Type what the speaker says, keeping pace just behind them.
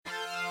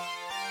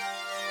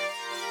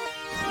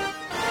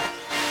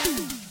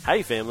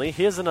Hey family,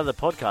 here's another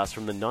podcast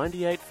from the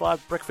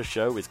 98.5 Breakfast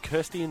Show with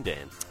Kirsty and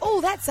Dan. Oh,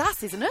 that's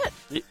us, isn't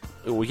it?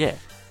 Oh yeah,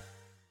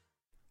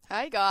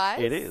 Hey guys.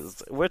 it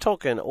is. We're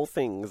talking all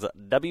things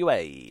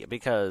WA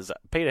because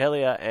Peter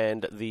Helliar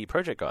and the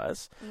project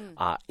guys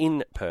are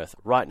in Perth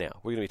right now.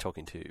 We're going to be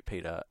talking to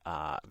Peter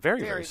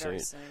very soon.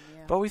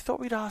 Yeah. But we thought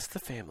we'd ask the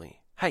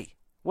family, hey,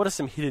 what are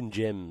some hidden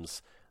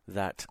gems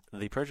that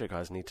the project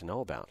guys need to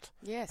know about?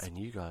 Yes. And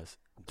you guys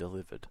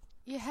delivered.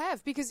 You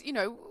have, because, we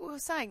were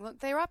saying, look,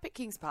 they're up at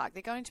Kings Park.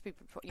 They're going to be,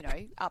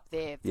 up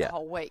there the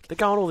whole week. They're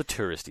going all the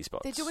touristy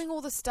spots. They're doing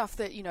all the stuff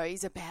that,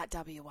 is about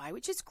WA,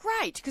 which is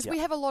great, because we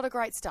have a lot of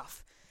great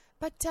stuff.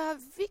 But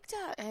Victor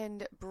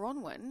and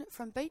Bronwyn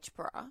from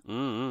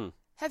Beachborough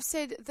have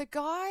said the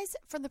guys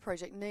from the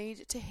project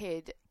need to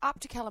head up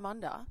to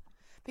Kalamunda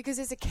because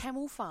there's a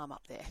camel farm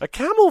up there. A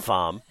camel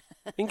farm?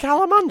 In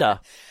Kalamunda?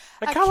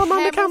 A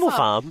Kalamunda camel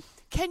farm?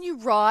 Can you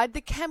ride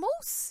the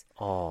camels?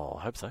 Oh,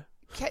 I hope so.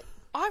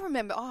 I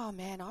remember,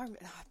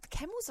 the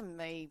camels and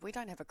me, we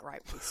don't have a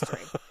great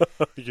history.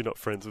 You're not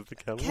friends with the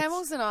camels?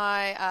 Camels and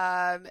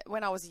I,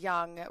 when I was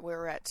young, we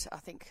were at, I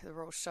think, the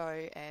Royal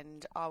Show,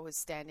 and I was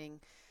standing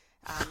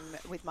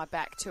with my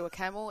back to a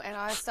camel, and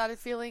I started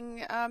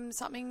feeling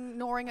something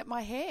gnawing at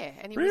my hair,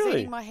 and he was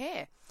eating my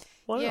hair.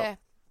 Wow. Yeah.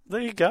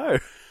 There you go.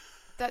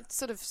 That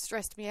sort of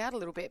stressed me out a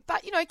little bit.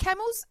 But,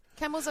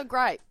 camels are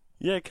great.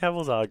 Yeah,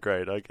 camels are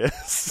great, I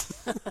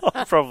guess.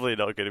 I'm probably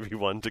not going to be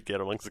one to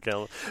get amongst the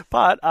camels.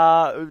 But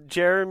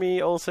Jeremy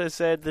also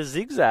said the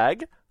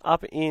zigzag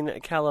up in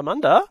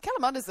Kalamunda.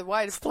 Kalamunda's the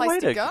place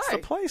to go. It's the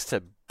place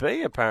to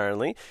be,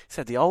 apparently. He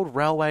said the old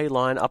railway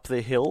line up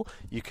the hill,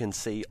 you can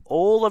see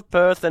all of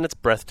Perth and it's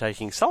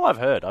breathtaking. So I've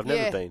heard. I've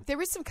never been.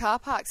 There is some car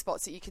park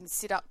spots that you can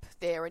sit up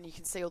there and you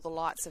can see all the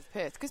lights of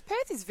Perth. Because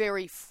Perth is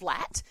very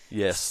flat.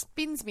 Yes.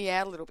 Spins me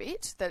out a little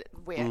bit that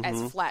we're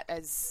as flat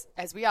as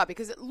we are,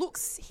 because it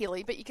looks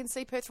hilly, but you can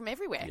see Perth from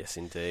everywhere. Yes,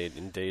 indeed. I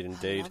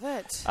love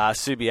it.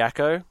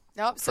 Subiaco.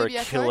 For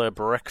Subiaco. a killer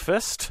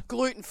breakfast.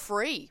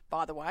 Gluten-free,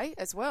 by the way,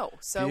 as well.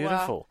 So,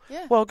 beautiful.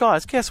 Yeah. Well,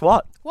 guys, guess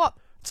what? What?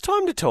 It's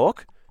time to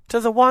talk to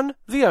the one,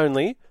 the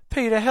only,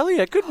 Peter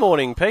Helliar. Good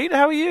morning, Pete.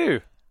 How are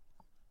you?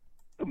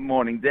 Good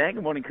morning, Dan.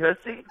 Good morning,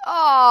 Kirsty.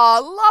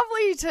 Oh,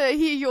 lovely to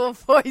hear your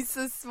voice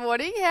this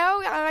morning.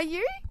 How are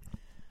you?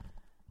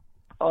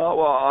 Oh,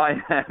 well,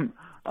 I am.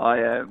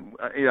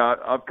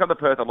 I've come to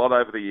Perth a lot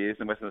over the years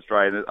in Western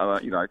Australia.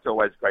 It's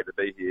always great to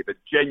be here, but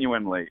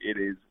genuinely, it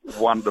is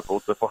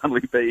wonderful to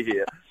finally be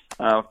here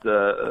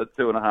after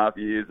 2.5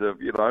 years of,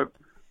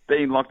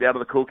 being locked out of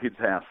the cool kids'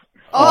 house.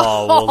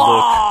 Oh, well,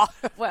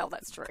 look. Well,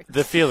 that's true.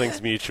 The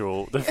feeling's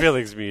mutual.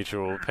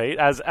 Pete.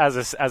 As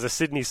a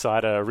Sydney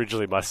sider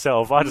originally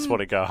myself, I just want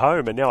to go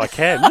home, and now I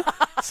can.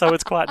 So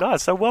it's quite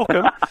nice. So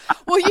welcome.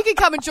 Well, you can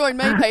come and join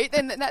me, Pete.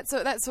 Then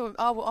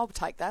I'll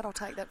take that. I'll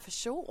take that for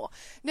sure.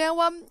 Now,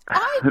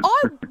 I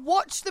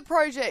watched the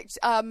project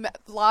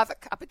live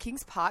up at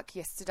Kings Park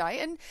yesterday,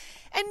 and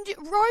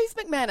Rove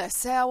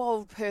McManus, our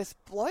old Perth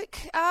bloke,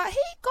 he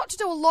got to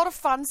do a lot of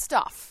fun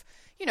stuff.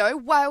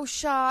 Whale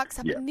sharks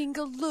up at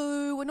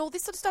Ningaloo and all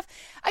this sort of stuff.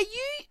 Are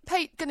you,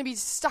 Pete, going to be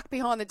stuck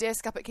behind the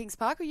desk up at Kings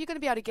Park, or are you going to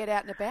be able to get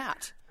out and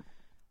about?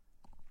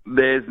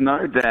 There's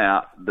no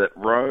doubt that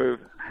Rove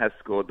has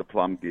scored the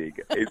plum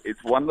gig.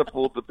 It's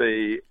wonderful to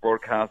be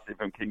broadcasting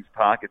from Kings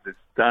Park. It's a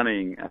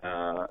stunning,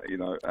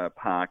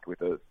 park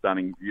with a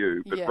stunning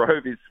view. But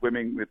Rove is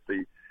swimming with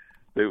the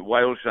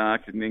whale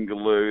sharks in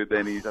Ningaloo.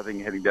 Then he's, I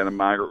think, heading down to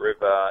Margaret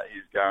River.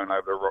 He's going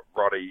over to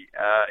Roddy.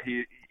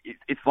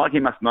 It's like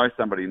he must know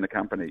somebody in the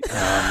company.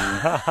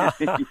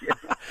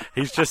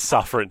 He's just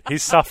suffering.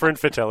 He's suffering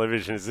for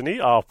television, isn't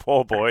he? Oh,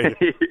 poor boy.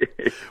 He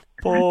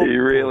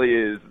really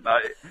is.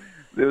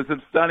 There were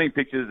some stunning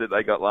pictures that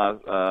they got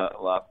last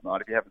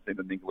night. If you haven't seen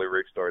the Ningaloo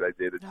Reef story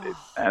they did, it's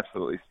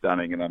absolutely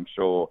stunning, and I'm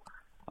sure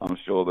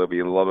there'll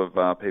be a lot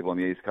of people on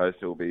the East Coast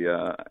who will be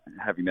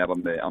having that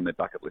on their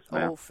bucket list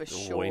now. Oh, for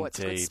sure. It's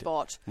a good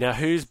spot. Now,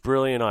 whose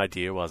brilliant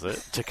idea was it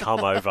to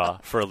come over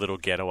for a little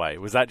getaway?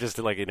 Was that just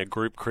like in a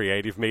group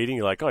creative meeting?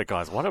 You're like, oh,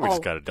 guys, why don't we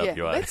just go to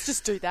WA? Let's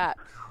just do that.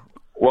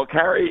 Well,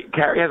 Carrie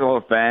has a lot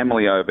of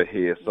family over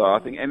here, so I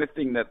think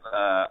anything that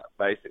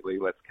basically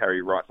lets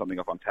Carrie write something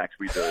off on tax,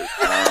 we do.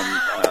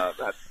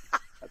 That's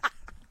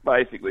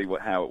basically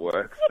how it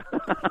works.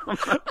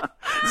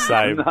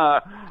 Same.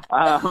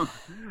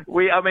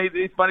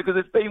 It's funny because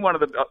it's been one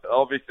of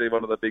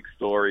the big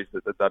stories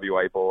that the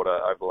WA border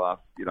over the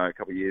last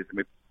couple of years, and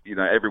with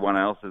everyone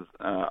else has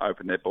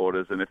opened their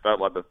borders, and it felt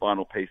like the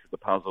final piece of the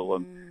puzzle,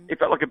 and it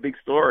felt like a big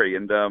story,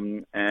 and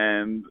the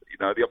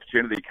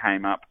opportunity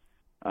came up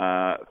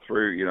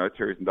through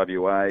Tourism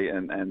WA,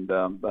 and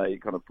they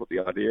kind of put the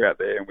idea out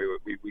there, and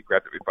we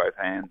grabbed it with both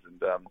hands,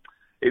 and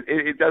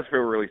it does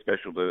feel really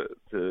special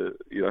to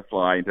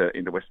fly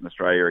into Western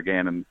Australia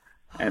again,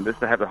 and just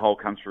to have the whole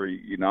country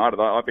united.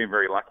 I've been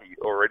very lucky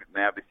already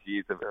now this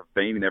year to have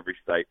been in every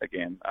state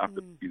again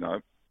after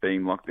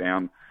being locked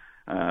down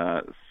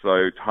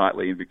so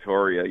tightly in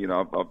Victoria.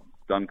 I've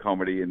done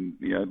comedy in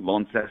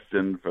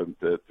Launceston, from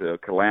to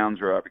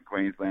Caloundra up in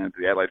Queensland,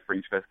 to the Adelaide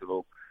Fringe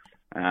Festival.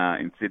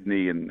 in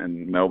Sydney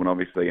and Melbourne,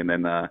 obviously, and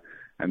now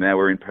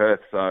we're in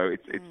Perth. So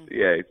it's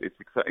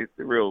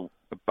a real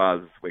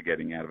buzz we're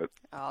getting out of it.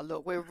 Oh,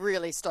 look, we're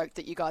really stoked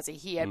that you guys are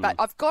here. But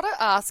I've got to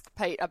ask,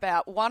 Pete,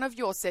 about one of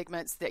your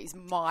segments that is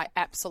my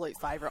absolute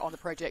favourite on the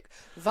project,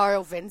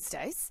 Viral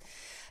Wednesdays.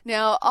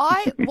 Now,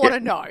 I want to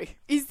know,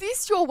 is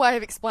this your way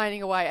of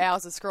explaining away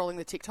hours of scrolling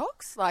the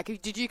TikToks?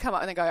 Like, did you come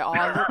up and then go, oh,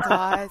 look,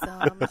 guys,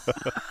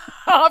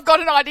 I've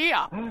got an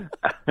idea.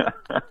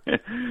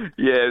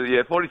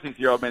 Yeah,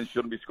 46-year-old men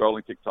shouldn't be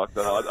scrolling TikTok.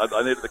 So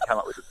I needed to come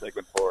up with a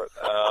segment for it.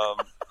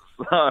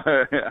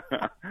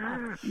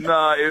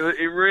 No,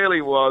 it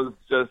really was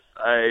just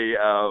a,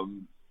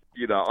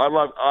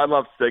 I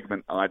love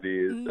segment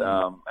ideas,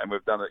 and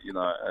we've done it,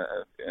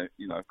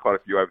 quite a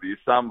few over the years.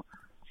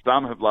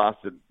 Some have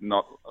lasted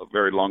not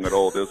very long at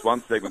all. There was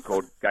one segment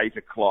called Gate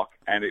O'Clock,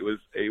 and it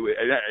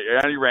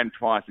only ran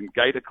twice. And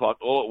Gate O'Clock,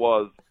 all it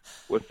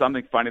was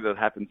something funny that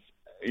happened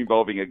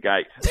involving a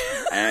gate,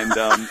 and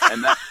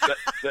that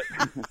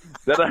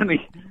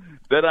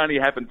only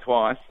happened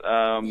twice.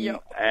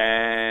 Yep.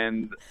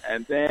 And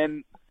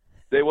then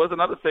there was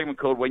another segment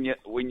called when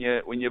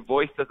your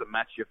voice doesn't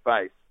match your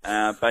face,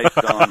 based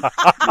on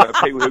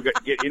people who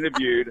get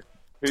interviewed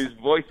whose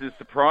voices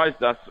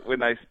surprised us when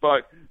they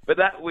spoke. But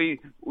that we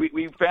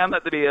found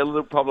that to be a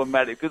little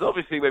problematic because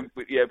obviously when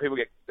people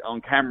get on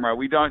camera,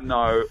 we don't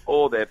know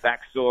all their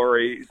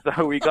backstory.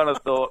 So we kind of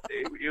thought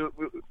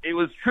it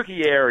was a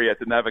tricky area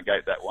to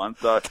navigate that one.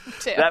 So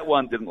that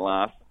one didn't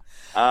last.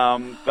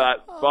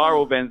 But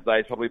Viral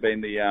Wednesday's probably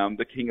been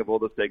the king of all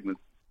the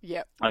segments.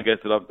 Yep. I guess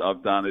that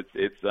I've done.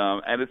 It's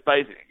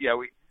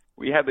basically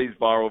we have these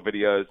viral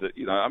videos that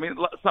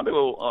some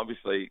people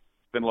obviously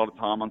spend a lot of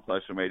time on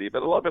social media,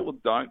 but a lot of people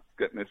don't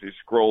necessarily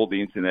scroll the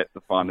internet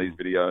to find these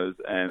videos,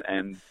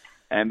 and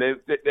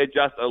they're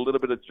just a little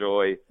bit of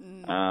joy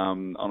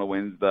on a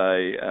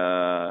Wednesday,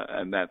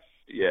 and that's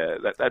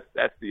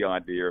the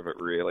idea of it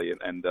really.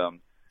 And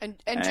can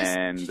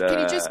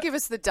you just give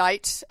us the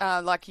date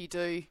like you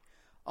do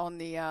on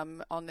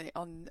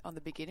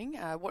the beginning?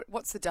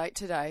 What's the date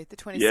today? The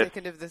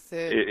 22nd of the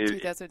 3rd,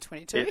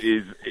 2022. It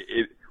is.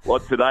 Well,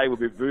 today will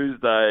be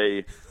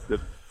Tuesday, the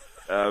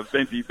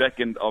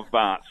 22nd of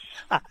March.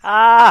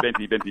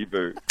 Venti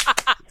boo.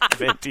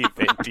 Venti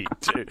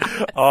two.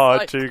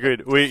 Oh, too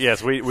good.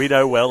 We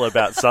know well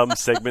about some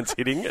segments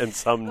hitting and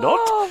some not,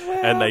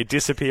 and they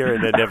disappear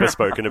and they're never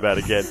spoken about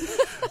again.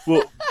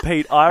 Well,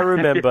 Pete, I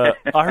remember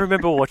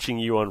watching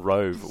you on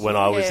Rove when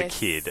I was a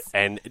kid,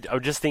 and I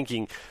was just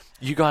thinking,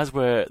 you guys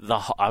were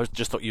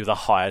just thought you were the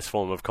highest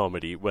form of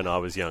comedy when I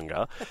was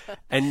younger.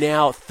 And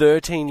now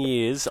 13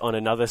 years on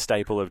another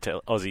staple of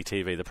Aussie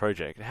TV, The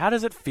Project. How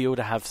does it feel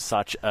to have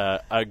such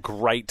a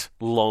great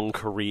long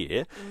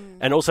career?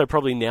 And also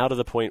probably now to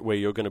the point where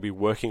you're going to be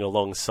working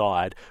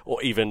alongside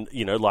or even,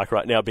 like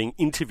right now being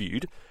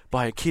interviewed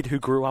by a kid who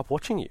grew up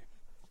watching you.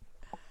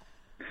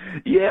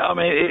 Yeah, I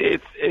mean,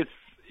 it's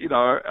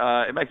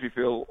it makes me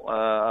feel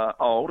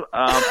old.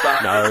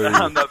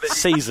 But,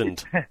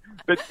 seasoned.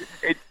 But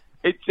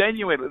it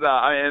genuinely,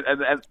 and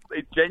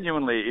it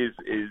genuinely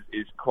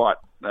is quite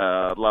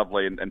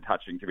lovely and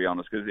touching, to be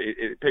honest, because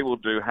people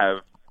do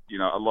have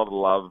a lot of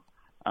love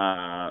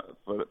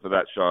for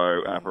that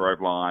show, for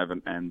Rove Live,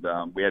 and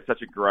we had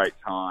such a great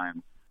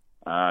time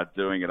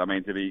doing it. I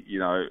mean, to be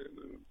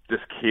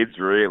just kids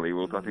really.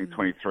 We were I think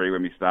 23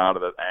 when we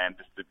started it, and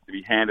just to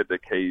be handed the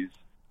keys.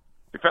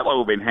 It felt like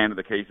we've been handed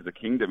the keys to the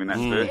kingdom in that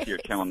first year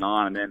at Channel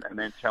 9, and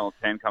then Channel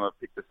 10 kind of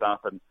picked us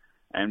up, and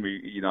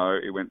we,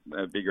 it went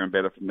bigger and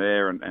better from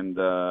there, and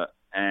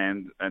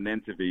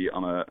then to be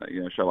on a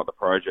show like The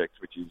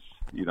Project, which is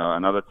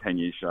another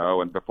 10-year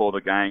show, and Before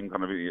the Game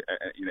kind of in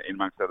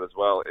amongst that as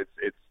well.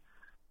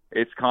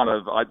 It's kind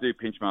of, I do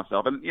pinch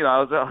myself, and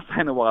I was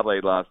saying to Wide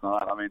Lead last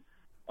night. I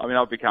mean,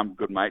 I've become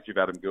good mates with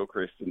Adam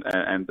Gilchrist,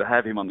 and to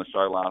have him on the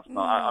show last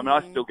night,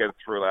 I still get a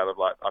thrill out of,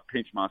 like, I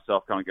pinch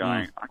myself kind of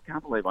going, I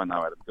can't believe I know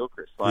Adam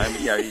Gilchrist. Like,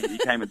 he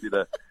came and did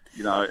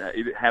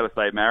How to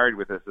Stay Married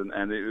with us,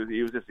 and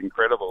he was just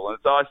incredible. And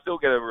so I still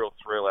get a real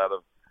thrill out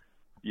of,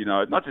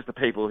 not just the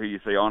people who you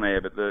see on air,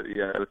 but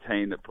the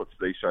team that puts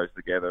these shows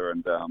together.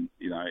 And,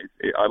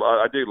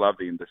 I do love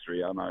the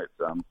industry. I know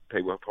it's,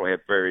 people probably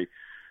have very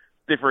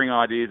differing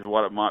ideas of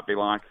what it might be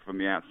like from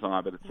the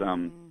outside, but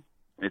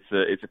it's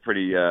a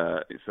pretty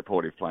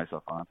supportive place, I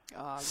find.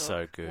 Oh, look,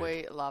 so good.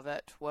 We love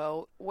it.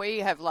 Well, we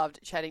have loved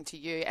chatting to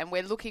you, and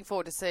we're looking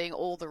forward to seeing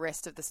all the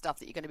rest of the stuff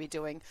that you're going to be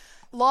doing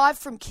live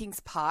from Kings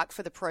Park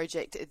for The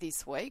Project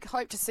this week.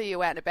 Hope to see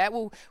you out and about.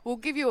 We'll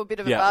give you a bit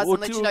of a buzz and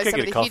let you know some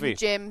of the hidden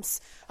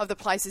gems of the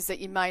places that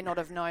you may not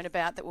have known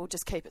about that we'll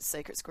just keep it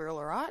secret, Squirrel,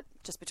 all right?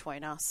 Just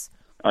between us.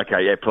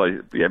 Okay, please.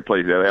 I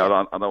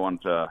don't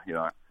want,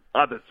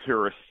 other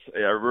tourists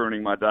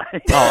ruining my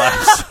day.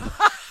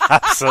 Oh,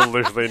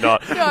 absolutely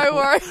not. No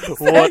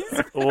worries.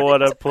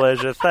 What a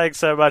pleasure. Thanks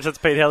so much. It's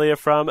Pete Helliar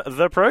from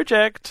The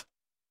Project.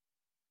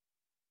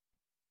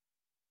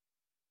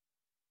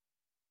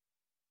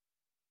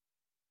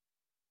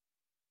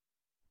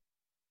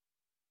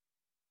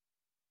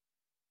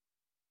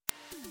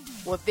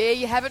 Well, there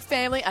you have it,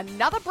 family.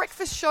 Another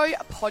Breakfast Show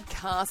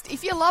podcast.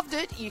 If you loved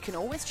it, you can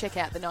always check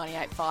out the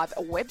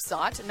 98.5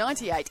 website,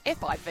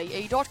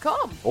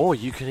 98five.com. Or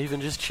you can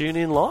even just tune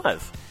in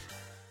live.